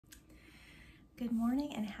Good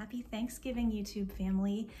morning and happy Thanksgiving, YouTube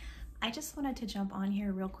family. I just wanted to jump on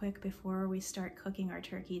here real quick before we start cooking our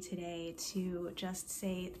turkey today to just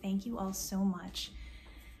say thank you all so much.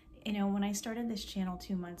 You know, when I started this channel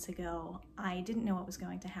 2 months ago, I didn't know what was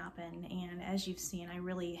going to happen. And as you've seen, I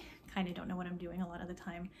really kind of don't know what I'm doing a lot of the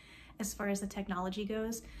time as far as the technology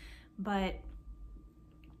goes. But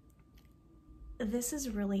this is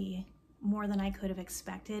really more than I could have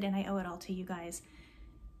expected, and I owe it all to you guys.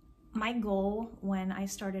 My goal when I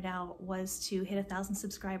started out was to hit 1,000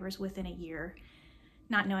 subscribers within a year,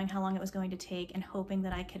 not knowing how long it was going to take and hoping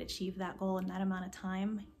that I could achieve that goal in that amount of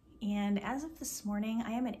time. And as of this morning,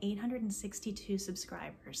 I am at 862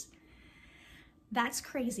 subscribers. That's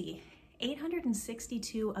crazy.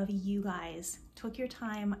 862 of you guys took your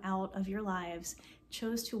time out of your lives,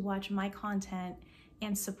 chose to watch my content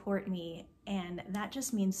and support me. And that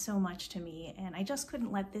just means so much to me. And I just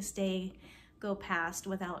couldn't let this day go past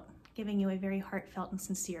without giving you a very heartfelt and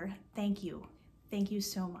sincere thank you. Thank you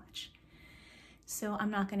so much. So I'm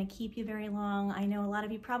not going to keep you very long. I know a lot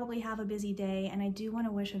of you probably have a busy day, and I do want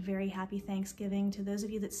to wish a very happy Thanksgiving to those of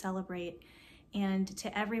you that celebrate. And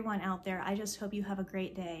to everyone out there, I just hope you have a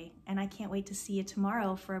great day. And I can't wait to see you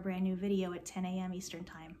tomorrow for a brand new video at 10 a.m. Eastern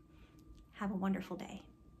Time. Have a wonderful day.